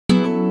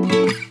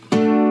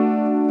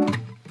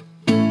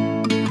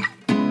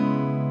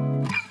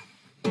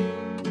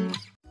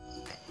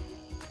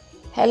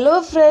Hello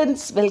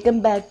friends, welcome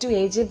back to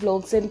AJ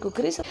Vlogs and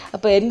Cookeries.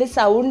 അപ്പോൾ എൻ്റെ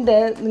sound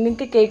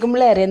നിങ്ങൾക്ക്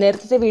കേൾക്കുമ്പോഴേ അറിയാം,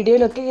 നേരത്തെ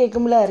വീഡിയോയിലൊക്കെ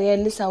കേൾക്കുമ്പോഴേ അറിയാം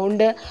എൻ്റെ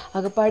സൗണ്ട്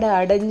അകപ്പാടെ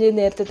അടഞ്ഞ്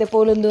നേരത്തെ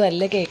പോലൊന്നും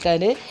അല്ല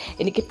കേൾക്കാൻ.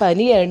 എനിക്ക്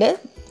പനിയാണ്,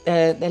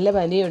 നല്ല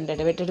പനിയുണ്ട്,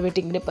 ഇടവിട്ട്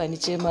ഇങ്ങനെ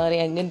പനിച്ച് മാറി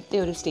അങ്ങനത്തെ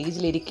ഒരു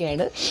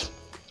സ്റ്റേജിലിരിക്കുകയാണ്.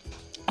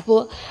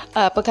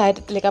 അപ്പോൾ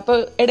കാര്യത്തിലേക്ക്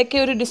ഇടയ്ക്ക്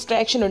ഒരു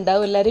ഡിസ്ട്രാക്ഷൻ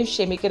ഉണ്ടാവും, എല്ലാവരും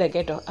ക്ഷമിക്കണം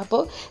കേട്ടോ.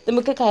 അപ്പോൾ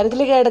നമുക്ക്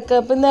കാര്യത്തിലേക്ക് കിടക്കാം.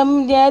 അപ്പം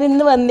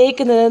ഞാനിന്ന്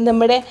വന്നേക്കുന്നത്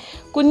നമ്മുടെ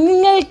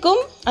കുഞ്ഞുങ്ങൾക്കും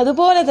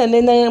അതുപോലെ തന്നെ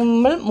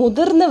നമ്മൾ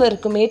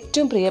മുതിർന്നവർക്കും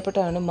ഏറ്റവും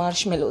പ്രിയപ്പെട്ടതാണ്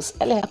മാർഷ്മെലോസ്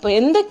അല്ലേ. അപ്പോൾ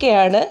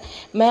എന്തൊക്കെയാണ്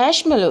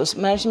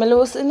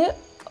മാർഷ്മെലോസിന്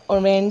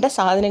വേണ്ട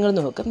സാധനങ്ങൾ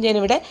നോക്കും.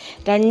 ഞാനിവിടെ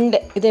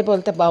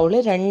ഇതേപോലത്തെ ബൗള്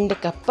 2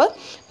 കപ്പ്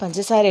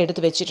പഞ്ചസാര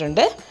എടുത്ത്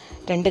വെച്ചിട്ടുണ്ട്.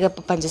 2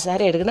 കപ്പ് പഞ്ചസാര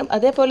എടുക്കണം.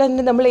 അതേപോലെ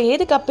തന്നെ നമ്മൾ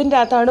ഏത് കപ്പിൻ്റെ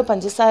അകത്താണോ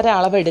പഞ്ചസാര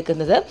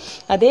അളവെടുക്കുന്നത്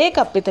അതേ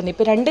കപ്പിൽ തന്നെ,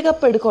 ഇപ്പോൾ 2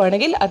 കപ്പ്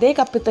എടുക്കുകയാണെങ്കിൽ അതേ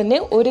കപ്പിൽ തന്നെ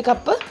 1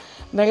 കപ്പ്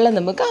വെള്ളം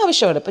നമുക്ക്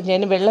ആവശ്യമാണ്. അപ്പോൾ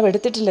ഞാൻ വെള്ളം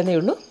എടുത്തിട്ടില്ലെന്നേ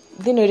ഉള്ളൂ,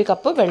 ഇതിനൊരു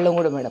കപ്പ് വെള്ളം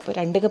കൂടെ വേണം. അപ്പോൾ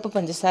 2 കപ്പ്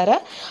പഞ്ചസാര,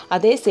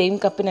 അതേ സെയിം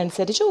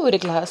കപ്പിനനുസരിച്ച്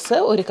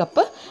 1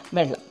 കപ്പ്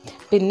വെള്ളം.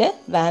 പിന്നെ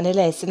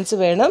വാനില എസൻസ്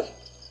വേണം.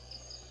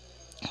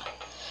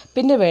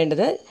 പിന്നെ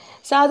വേണ്ടത്,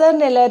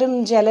 സാധാരണ എല്ലാവരും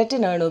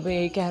ജലറ്റിനാണ്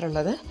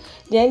ഉപയോഗിക്കാറുള്ളത്.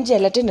 ഞാൻ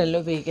ജലറ്റിനല്ല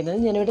ഉപയോഗിക്കുന്നത്,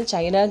 ഞാനിവിടെ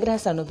ചൈന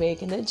ഗ്രാസാണ്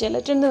ഉപയോഗിക്കുന്നത്.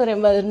 ജലറ്റിൻ എന്ന്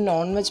പറയുമ്പോൾ അതൊരു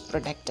നോൺ വെജ്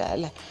പ്രൊഡക്റ്റാണ്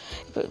അല്ലേ.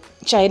 ഇപ്പോൾ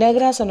ചൈന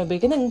ഗ്രാസാണ്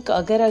ഉപയോഗിക്കുന്നത്.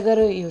 നിങ്ങൾക്ക് അഗർ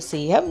യൂസ്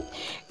ചെയ്യാം.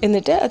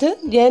 എന്നിട്ട് അത്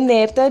ഞാൻ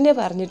നേരത്തെ തന്നെ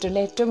പറഞ്ഞിട്ടുണ്ട്,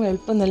 ഏറ്റവും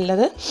എളുപ്പം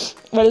നല്ലത്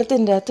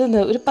വെള്ളത്തിൻ്റെ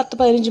അകത്ത് ഒരു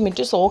 10-15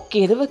 മിനിറ്റ് സോക്ക്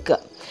ചെയ്ത് വെക്കുക.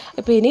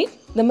 അപ്പോൾ ഇനി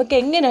നമുക്ക്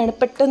എങ്ങനെയാണ്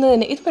പെട്ടെന്ന്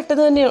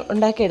തന്നെ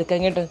ഉണ്ടാക്കിയെടുക്കാം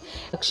കേട്ടോ.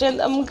 പക്ഷേ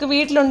നമുക്ക്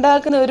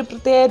വീട്ടിലുണ്ടാക്കുന്ന ഒരു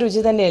പ്രത്യേക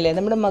രുചി തന്നെയല്ലേ.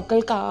 നമ്മുടെ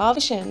മക്കൾക്ക്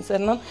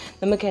ആവശ്യാനുസരണം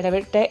നമുക്ക്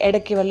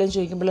ഇടയ്ക്ക് വല്ലതും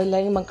ചോദിക്കുമ്പോഴോ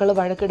അല്ലെങ്കിൽ മക്കൾ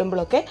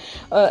വഴക്കിടുമ്പോഴൊക്കെ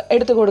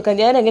എടുത്ത് കൊടുക്കാം.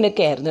 ഞാൻ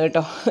അങ്ങനെയൊക്കെ ആയിരുന്നു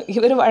കേട്ടോ.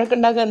 ഇവർ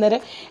വഴക്കുണ്ടാക്കാൻ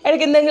നേരം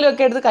ഇടയ്ക്ക്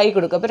എന്തെങ്കിലുമൊക്കെ എടുത്ത് കൈ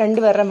കൊടുക്കും. അപ്പോൾ 2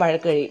 പേരുടെ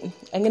വഴക്ക് കഴിയും.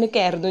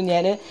 അങ്ങനെയൊക്കെ ആയിരുന്നു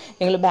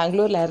ഞങ്ങൾ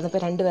ബാംഗ്ലൂരിലായിരുന്നു.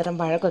 അപ്പോൾ 2 പേരുടെ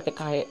വഴക്കൊക്കെ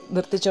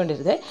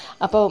നിർത്തിച്ചുകൊണ്ടിരുന്നത്.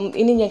 അപ്പോൾ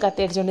ഇനി ഞാൻ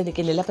കത്തിയടിച്ചുകൊണ്ട്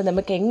നിൽക്കുന്നില്ല. അപ്പോൾ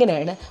നമുക്ക്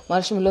എങ്ങനെയാണ്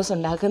മാർഷ്മെലോസ്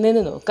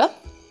ഉണ്ടാക്കുന്നതെന്ന് നോക്കാം.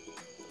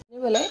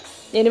 അതുപോലെ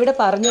ഞാനിവിടെ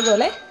പറഞ്ഞ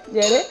പോലെ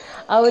ഞാൻ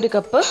ആ 1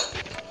 കപ്പ്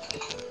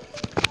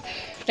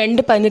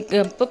 2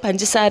 കപ്പ്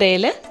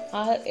പഞ്ചസാരയിൽ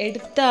ആ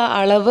എടുത്ത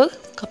അളവ്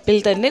കപ്പിൽ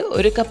തന്നെ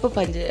 1 കപ്പ്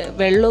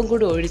വെള്ളവും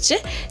കൂടി ഒഴിച്ച്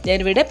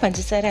ഞാനിവിടെ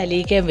പഞ്ചസാര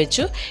അലിയിക്കാൻ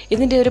വെച്ചു.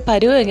 ഇതിൻ്റെ ഒരു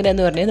പരുവം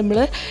എങ്ങനെയാണെന്ന് പറഞ്ഞാൽ, നമ്മൾ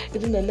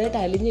ഇത് നന്നായിട്ട്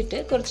അലിഞ്ഞിട്ട്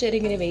കുറച്ച് നേരം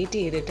ഇങ്ങനെ വെയിറ്റ്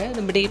ചെയ്തിട്ട്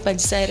നമ്മുടെ ഈ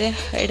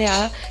പഞ്ചസാരയുടെ ആ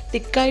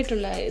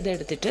തിക്കായിട്ടുള്ള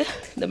ഇതെടുത്തിട്ട്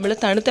നമ്മൾ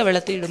തണുത്ത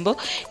വെള്ളത്തിൽ ഇടുമ്പോൾ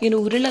ഇങ്ങനെ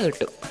ഉരുള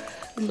കിട്ടും.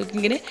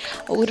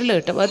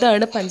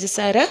 അതാണ്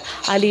പഞ്ചസാര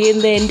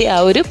അലിയുന്നതിൻ്റെ ആ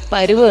ഒരു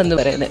പരുവം എന്ന്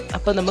പറയുന്നത്.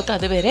 അപ്പോൾ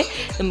അതുവരെ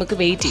നമുക്ക്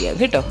വെയിറ്റ് ചെയ്യാം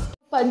കേട്ടോ.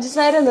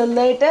 പഞ്ചസാര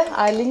നന്നായിട്ട്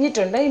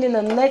അലിഞ്ഞിട്ടുണ്ട്. ഇനി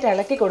നന്നായിട്ട്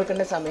ഇളക്കി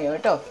കൊടുക്കേണ്ട സമയം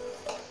കേട്ടോ.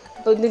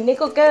 അപ്പോൾ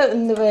നിങ്ങൾക്കൊക്കെ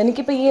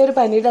എനിക്കിപ്പോൾ ഈ ഒരു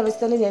പനിയുടെ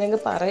അവസ്ഥയിൽ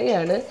ഞാനങ്ങ്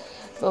പറയുകയാണ്,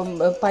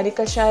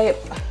 പനിക്കഷായം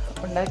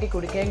ഉണ്ടാക്കി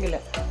കുടിക്കാമെങ്കിൽ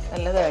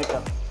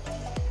നല്ലതായിട്ടോ.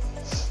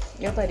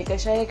 ഞാൻ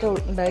പനിക്കഷായമൊക്കെ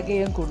ഉണ്ടാക്കി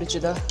ഞാൻ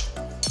കുടിച്ചതാ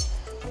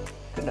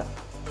കേട്ടോ.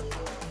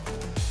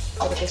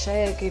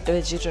 പരിക്കഷായമൊക്കെ ഇട്ട്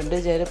വെച്ചിട്ടുണ്ട്.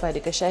 ഞാൻ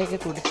പരിക്കഷായമൊക്കെ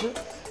കുടിച്ചു.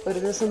 ഒരു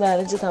ദിവസം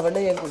 4-5 തവണ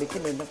ഞാൻ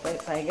കുടിക്കുന്നുണ്ട്. അപ്പം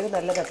ഭയങ്കര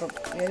നല്ലതാണ്. അപ്പം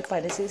ഞാൻ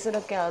പനി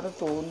സീസണൊക്കെ ആണെന്ന്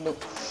തോന്നുന്നു,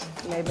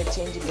 ക്ലൈമറ്റ്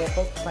ചേഞ്ചിൻ്റെ.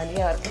 അപ്പം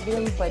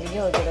ആർക്കെങ്കിലും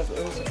പനിയോ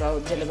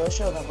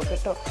ജലദോഷമോ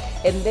നമുക്കിട്ടോ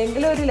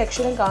എന്തെങ്കിലും ഒരു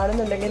ലക്ഷണം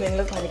കാണുന്നുണ്ടെങ്കിൽ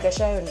നിങ്ങൾ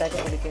പനിക്കഷായം ഉണ്ടാക്കി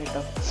കുടിക്കുക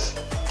കേട്ടോ.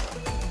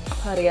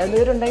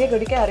 അറിയാവുന്നവരുണ്ടാക്കി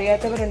കുടിക്കുക,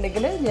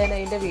 അറിയാത്തവരുണ്ടെങ്കിൽ ഞാൻ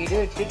അതിൻ്റെ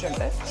വീഡിയോ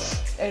ഇട്ടിട്ടുണ്ട്.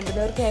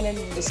 വേണ്ടുന്നവർക്ക് ഞാൻ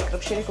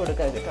ഡിസ്ക്രിപ്ഷനിൽ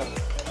കൊടുക്കാം കേട്ടോ.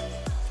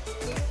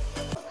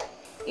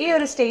 ഈ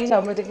ഒരു സ്റ്റേജ്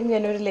ആകുമ്പോഴത്തേക്കും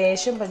ഞാനൊരു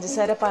ലേശം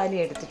പഞ്ചസാര പാനി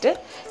എടുത്തിട്ട്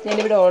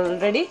ഞാനിവിടെ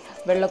ഓൾറെഡി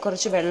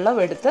കുറച്ച് വെള്ളം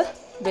എടുത്ത്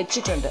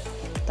വെച്ചിട്ടുണ്ട്.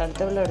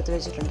 തണുത്ത വെള്ളം എടുത്ത്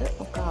വെച്ചിട്ടുണ്ട്.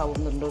 നമുക്ക്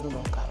ആവുന്നുണ്ടോ എന്ന്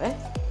നോക്കാവേ.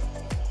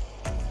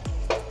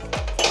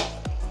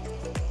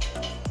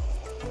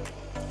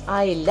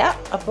 ആയില്ല.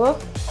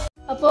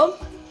 അപ്പോൾ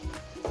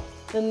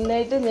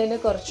നന്നായിട്ട് ഞാൻ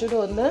കുറച്ചുകൂടെ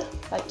ഒന്ന്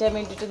പറ്റാൻ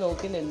വേണ്ടിയിട്ട്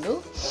നോക്കി നിന്നു.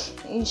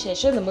 അതിന്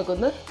ശേഷം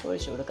നമുക്കൊന്ന്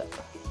ഒഴിച്ചു കൊടുക്കാം.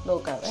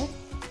 നോക്കാവേ.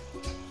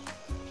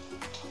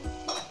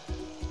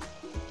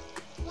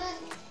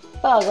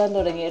 ആകാൻ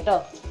തുടങ്ങി കേട്ടോ.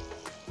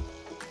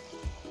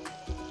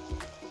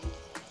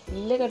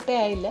 വലിയ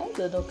കട്ടയായില്ല.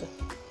 ഇത് നോക്ക്,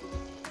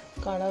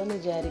 കാണാമെന്ന്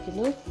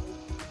വിചാരിക്കുന്നു.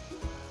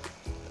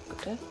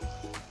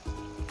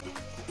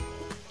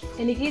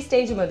 എനിക്ക് ഈ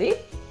സ്റ്റേജ് മതി.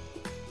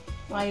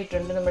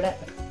 ആയിട്ടുണ്ട്. നമ്മുടെ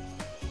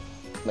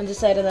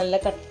പഞ്ചസാര നല്ല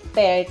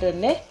കട്ടയായിട്ട്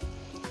തന്നെ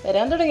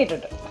വരാൻ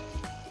തുടങ്ങിയിട്ടുണ്ട്.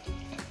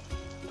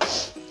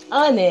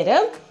 ആ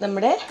നേരം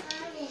നമ്മുടെ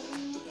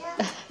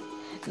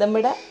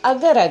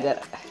അഗർ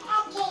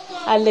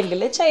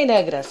അല്ലെങ്കിൽ ചൈന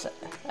ഗ്രാസ്,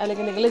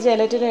 അല്ലെങ്കിൽ നിങ്ങൾ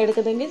ജലറ്റിന്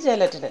എടുക്കുന്നെങ്കിൽ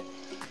ജലറ്റിന്,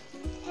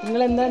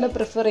 നിങ്ങൾ എന്താണ്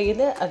പ്രിഫർ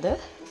ചെയ്യുന്നത് അത്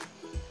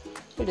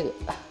ഇടുക.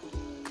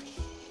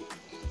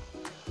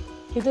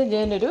 ഇത്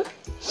ഞാനൊരു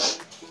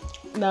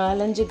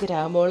 4-5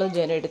 ഗ്രാമോളം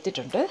ഞാൻ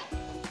എടുത്തിട്ടുണ്ട്.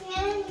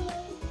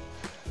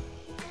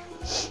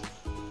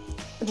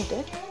 എന്നിട്ട്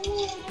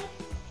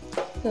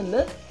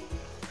ഒന്ന്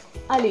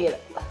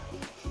അലിയണം.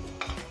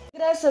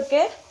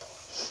 ഗ്രാസൊക്കെ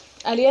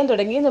അലിയാൻ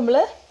തുടങ്ങി. നമ്മൾ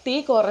തീ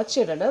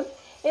കുറച്ചിടണം.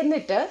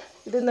 എന്നിട്ട്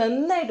ഇത്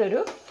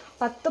നന്നായിട്ടൊരു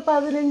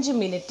 10-15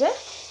 മിനിറ്റ്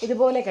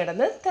ഇതുപോലെ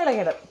കിടന്ന്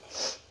തിളക്കണം.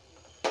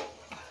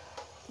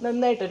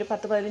 നന്നായിട്ടൊരു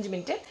 10-15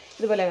 മിനിറ്റ്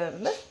ഇതുപോലെ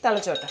കിടന്ന്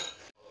തിളച്ചോട്ടെ.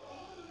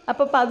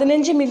 അപ്പോൾ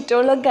 15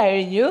 മിനിറ്റോളം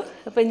കഴിഞ്ഞു.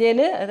 അപ്പം ഞാൻ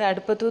അത്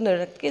അടുപ്പത്തു നിന്ന്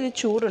ഇറക്കി. ഇത്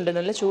ചൂടുണ്ട്,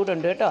 നല്ല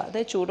ചൂടുണ്ട് കേട്ടോ. അത്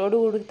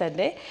ചൂടോടുകൂടി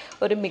തന്നെ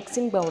ഒരു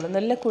മിക്സിംഗ് ബൗൾ,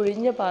 നല്ല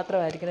കുഴിഞ്ഞ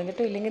പാത്രമായിരിക്കണം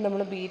കേട്ടോ. ഇല്ലെങ്കിൽ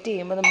നമ്മൾ ബീറ്റ്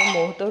ചെയ്യുമ്പോൾ നമ്മൾ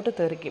മുഖത്തോട്ട്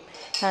തെറിക്കും.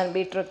 ഹാൻഡ്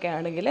ബീറ്ററൊക്കെ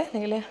ആണെങ്കിൽ,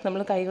 അല്ലെങ്കിൽ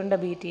നമ്മൾ കൈകൊണ്ട്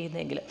ബീറ്റ്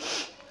ചെയ്യുന്നതെങ്കിൽ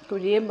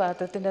കുഴിയും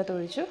പാത്രത്തിൻ്റെ അകത്ത്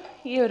ഒഴിച്ചു.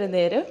 ഈ ഒരു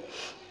നേരം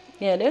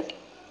ഞാൻ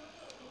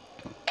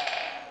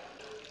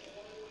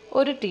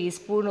 1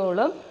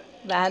 ടീസ്പൂണോളം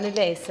വാനില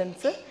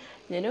എസൻസ്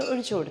ഞാൻ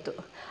ഒഴിച്ചു കൊടുത്തു.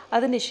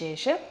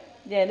 അതിനുശേഷം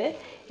ഞാൻ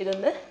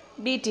ഇതൊന്ന്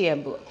ബീറ്റ് ചെയ്യാൻ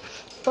പോവാം.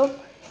 അപ്പം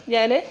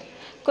ഞാൻ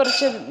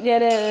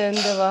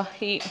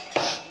ഈ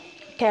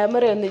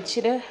ക്യാമറ ഒന്ന്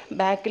ഇച്ചിരി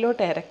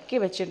ബാക്കിലോട്ട് ഇറക്കി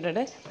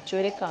വെച്ചിട്ടുണ്ട്.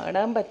 ചുവരെ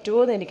കാണാൻ പറ്റുമോ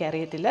എന്ന്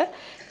എനിക്കറിയത്തില്ല.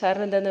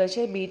 കാരണം എന്താണെന്ന്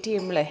വെച്ചാൽ ബീറ്റ്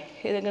ചെയ്യുമ്പോഴേ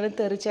ഇതെങ്ങനെ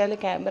തെറിച്ചാൽ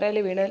ക്യാമറയിൽ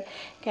വീണാൽ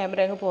ക്യാമറ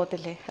അങ്ങ്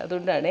പോകത്തില്ലേ,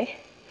 അതുകൊണ്ടാണേ.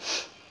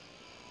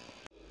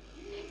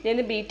 ഞാൻ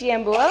ബീറ്റ്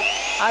ചെയ്യാൻ പോവാം.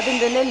 ആദ്യം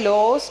തന്നെ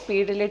ലോ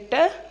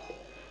സ്പീഡിലിട്ട്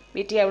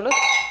ബീറ്റ് ചെയ്യാവുള്ളൂ.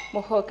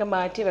 മുഖമൊക്കെ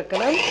മാറ്റി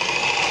വെക്കണം.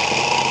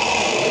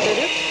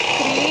 ഇതൊരു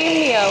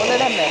ക്രീമി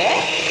ആവുന്നിടം വരെ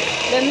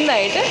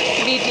നന്നായിട്ട്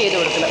ബീറ്റ് ചെയ്ത്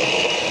കൊടുക്കണം.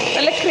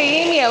 നല്ല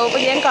ക്രീമി ആവും.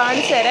 അപ്പോൾ ഞാൻ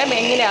കാണിച്ചു തരാം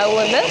എങ്ങനെ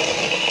ആവുമെന്ന്.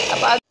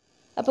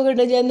 അപ്പോൾ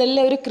കണ്ടു, ഞാൻ നല്ല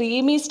ഒരു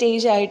ക്രീമി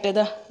സ്റ്റേജ്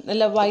ആയിട്ടത്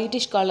നല്ല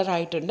വൈറ്റിഷ്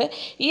കളറായിട്ടുണ്ട്.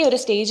 ഈ ഒരു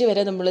സ്റ്റേജ്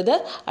വരെ നമ്മളിത്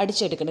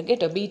അടിച്ചെടുക്കണം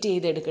കേട്ടോ, ബീറ്റ്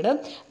ചെയ്തെടുക്കണം.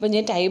 അപ്പോൾ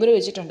ഞാൻ ടൈമർ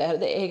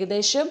വെച്ചിട്ടുണ്ടായിരുന്നു.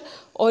 ഏകദേശം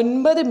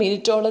 9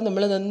 മിനിറ്റോളം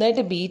നമ്മൾ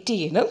നന്നായിട്ട് ബീറ്റ്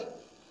ചെയ്യണം.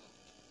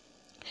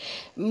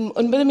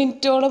 9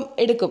 മിനിറ്റോളം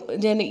എടുക്കും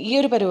ഞാൻ ഈ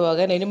ഒരു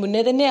പരുവാകാൻ. അതിന്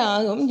മുന്നേ തന്നെ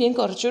ആകും, ഞാൻ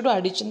കുറച്ചുകൂടെ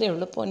അടിച്ചതേ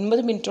ഉള്ളൂ. അപ്പോൾ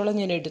 9 മിനിറ്റോളം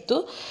ഞാൻ എടുത്തു.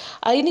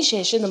 അതിന്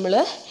ശേഷം നമ്മൾ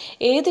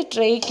ഏത്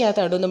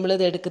ട്രേക്കകത്താണോ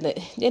നമ്മളിത് എടുക്കുന്നത്,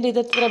 ഞാൻ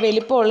ഇതെത്ര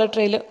വലിപ്പമുള്ള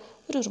ട്രേയിൽ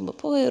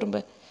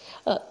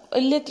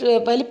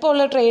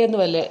വലിപ്പമുള്ള ട്രേ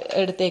ഒന്നുമല്ല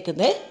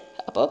എടുത്തേക്കുന്നത്.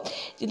 അപ്പോൾ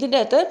ഇതിൻ്റെ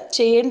അകത്ത്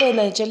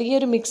ചെയ്യേണ്ടതെന്ന് വെച്ചാൽ, ഈ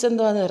ഒരു മിക്സ്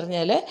എന്താണെന്ന്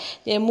പറഞ്ഞാൽ,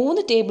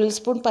 3 table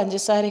spoon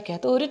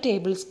പഞ്ചസാരക്കകത്ത് 1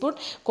 table spoon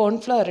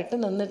cornflour ഇട്ട്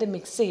നന്നായിട്ട്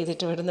മിക്സ്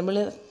ചെയ്തിട്ട് വേണം നമ്മൾ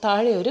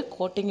താഴെ ഒരു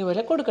കോട്ടിങ്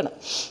പോലെ കൊടുക്കണം.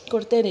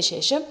 കൊടുത്തതിന്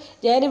ശേഷം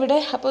ഞാനിവിടെ,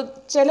 അപ്പോൾ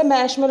ചില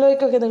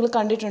മാഷ്മലോയ്ക്കൊക്കെ നിങ്ങൾ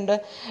കണ്ടിട്ടുണ്ട്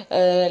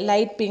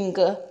light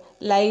pink,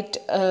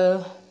 light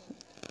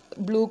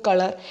blue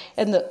colour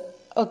എന്ന്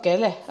ഒക്കെ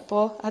അല്ലേ.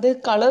 അപ്പോൾ അത്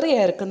കളർ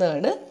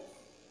ചേർക്കുന്നതാണ്.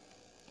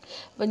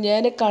 അപ്പം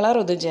ഞാൻ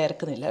കളറൊന്നും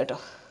ചേർക്കുന്നില്ല കേട്ടോ.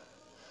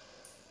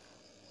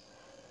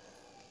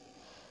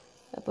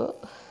 അപ്പോൾ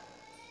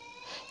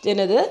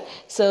ഞാനത്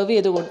സെർവ്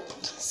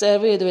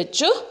ചെയ്ത്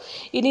വെച്ചു.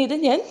 ഇനി ഇത്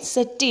ഞാൻ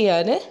സെറ്റ്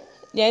ചെയ്യാൻ,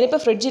 ഞാനിപ്പോൾ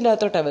ഫ്രിഡ്ജിൻ്റെ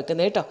അകത്തോട്ടാണ്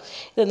വെക്കുന്നത് കേട്ടോ.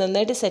 ഇത്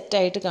നന്നായിട്ട്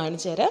സെറ്റായിട്ട്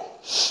കാണിച്ചു തരാം.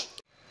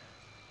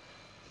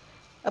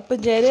 അപ്പം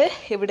ഞാൻ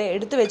ഇവിടെ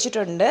എടുത്ത്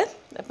വെച്ചിട്ടുണ്ട്.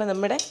 അപ്പം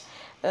നമ്മുടെ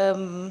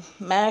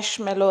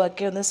മാഷ്മെല്ലോ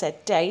ഒക്കെ ഒന്ന്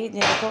സെറ്റായി.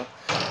 ഞാനിപ്പോൾ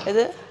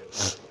ഇത്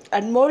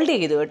അൺമോൾഡ്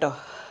ചെയ്തു കേട്ടോ.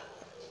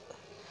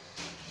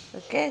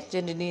 ഓക്കെ,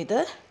 ജെന്റിനി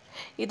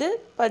ഇത്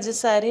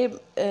പഞ്ചസാരയും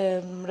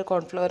നമ്മുടെ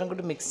കോൺഫ്ലവറും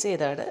കൂടി മിക്സ്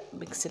ചെയ്താണ്.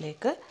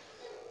 മിക്സിലേക്ക്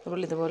നമ്മൾ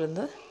ഇതുപോലെ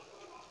ഒന്ന്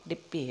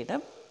ഡിപ്പ്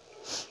ചെയ്യണം.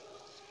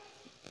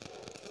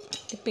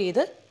 ഡിപ്പ്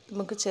ചെയ്ത്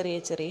നമുക്ക് ചെറിയ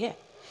ചെറിയ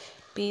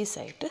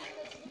പീസായിട്ട്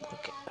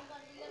ഓക്കെ.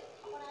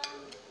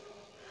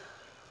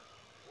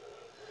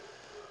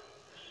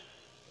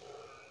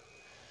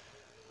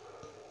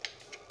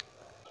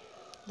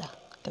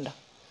 കണ്ടോ,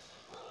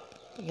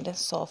 ഇങ്ങനെ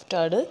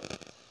സോഫ്റ്റാണ്.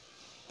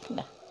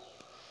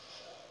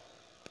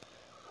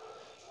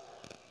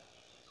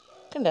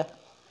 കണ്ടോ,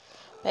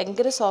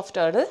 ഭയങ്കര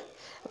സോഫ്റ്റാണ്.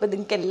 അപ്പോൾ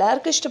നിങ്ങൾക്ക്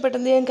എല്ലാവർക്കും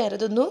ഇഷ്ടപ്പെട്ടെന്ന് ഞാൻ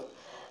കരുതുന്നു.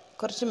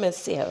 കുറച്ച്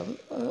മെസ്സിയാവും,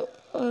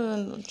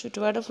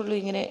 ചുറ്റുപാട് ഫുള്ള്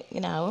ഇങ്ങനെ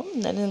ആവും.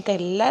 എന്നാലും നിങ്ങൾക്ക്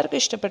എല്ലാവർക്കും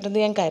ഇഷ്ടപ്പെട്ടെന്ന്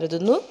ഞാൻ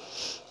കരുതുന്നു.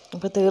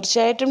 അപ്പോൾ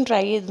തീർച്ചയായിട്ടും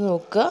ട്രൈ ചെയ്ത്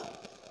നോക്കുക.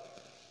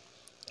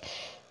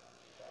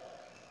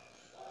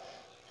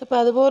 അപ്പോൾ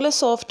അതുപോലെ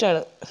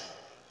സോഫ്റ്റാണ്,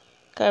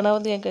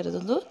 കാണാമെന്ന് ഞാൻ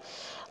കരുതുന്നു.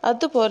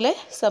 അതുപോലെ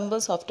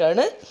സംഭവം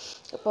സോഫ്റ്റാണ്.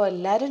 അപ്പോൾ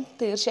എല്ലാവരും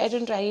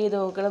തീർച്ചയായിട്ടും ട്രൈ ചെയ്ത്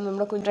നോക്കണം.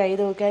 നമ്മളൊക്കെ ട്രൈ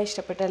ചെയ്ത് നോക്കുക.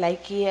 ഇഷ്ടപ്പെട്ടാൽ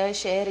ലൈക്ക് ചെയ്യുക,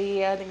 ഷെയർ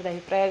ചെയ്യുക, നിങ്ങളുടെ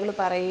അഭിപ്രായങ്ങൾ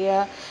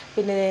പറയുക.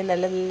 പിന്നെ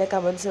നല്ല നല്ല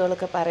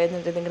കമൻസുകളൊക്കെ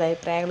പറയുന്നുണ്ട്, നിങ്ങളുടെ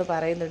അഭിപ്രായങ്ങൾ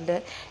പറയുന്നുണ്ട്.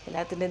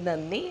 എല്ലാത്തിൻ്റെയും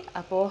നന്ദി.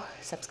 അപ്പോൾ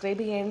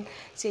സബ്സ്ക്രൈബ്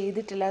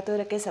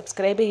ചെയ്തിട്ടില്ലാത്തവരൊക്കെ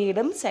സബ്സ്ക്രൈബ്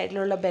ചെയ്യണം.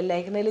 സൈഡിലുള്ള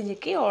ബെല്ലൈക്കണിൽ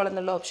ഞെക്കി ഓൾ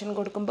എന്നുള്ള ഓപ്ഷൻ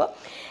കൊടുക്കുമ്പോൾ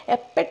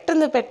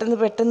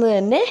പെട്ടെന്ന്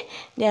തന്നെ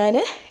ഞാൻ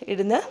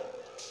ഇടുന്ന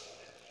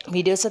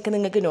വീഡിയോസൊക്കെ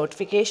നിങ്ങൾക്ക്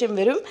നോട്ടിഫിക്കേഷൻ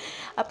വരും.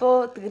 അപ്പോൾ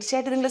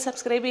തീർച്ചയായിട്ടും നിങ്ങൾ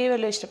സബ്സ്ക്രൈബ്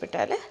ചെയ്യുമല്ലോ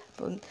ഇഷ്ടപ്പെട്ടാൽ.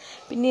 അപ്പം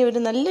പിന്നെ ഒരു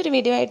നല്ലൊരു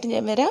വീഡിയോ ആയിട്ട്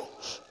ഞാൻ വരാം.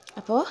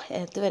 അപ്പോൾ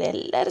അതുവരെ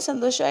എല്ലാവരും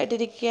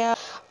സന്തോഷമായിട്ടിരിക്കുക.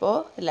 അപ്പോൾ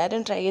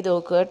എല്ലാവരും ട്രൈ ചെയ്ത്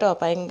നോക്കുക കേട്ടോ,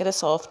 ഭയങ്കര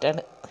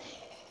സോഫ്റ്റാണ്.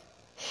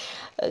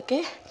 ഓക്കെ,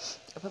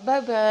 അപ്പോൾ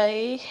ബൈ.